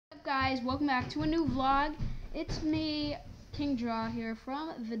guys? Welcome back to a new vlog. It's me, King Draw here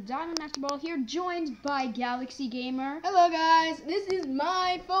from the Diamond Masterball here, joined by Galaxy Gamer. Hello guys, this is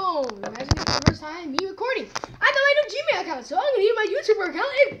my phone. Imagine it's the first time me recording. I got my new Gmail account, so I'm gonna use my YouTuber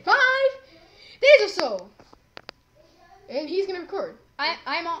account in 5 days or so. And he's gonna record.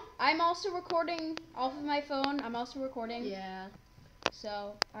 I'm also recording off of my phone. I'm also recording. Yeah.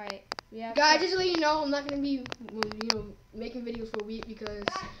 So, alright. Yeah. Guys, just to let you know, I'm not gonna be making videos for a week because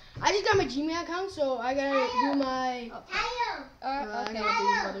I just got my Gmail account, so I gotta do my. Okay. I gotta do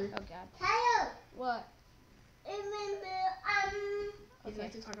mother. Oh God. What? Okay.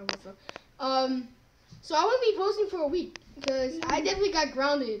 Like to talk about stuff. So I won't be posting for a week because I definitely got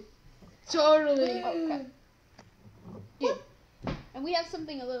grounded. Totally. Okay. Yeah. And we have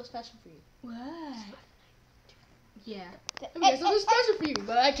something a little special for you. What? Yeah. We have something special for you,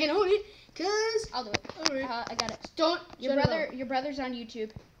 but I can't hold it because I'll do it. Alright. I got it. Don't. Your brother's on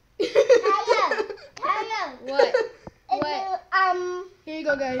YouTube. Hello. What? What? Here you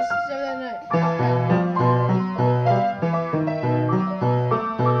go, guys. 7 night.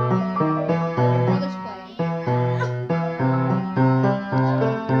 Your brother's playing.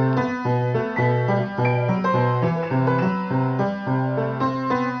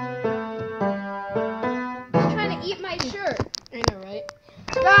 He's trying to eat my shirt. I know, right?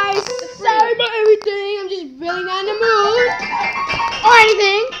 Guys, sorry about everything. I'm just really not in the mood or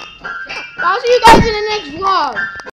anything. I'll see you guys in the next vlog.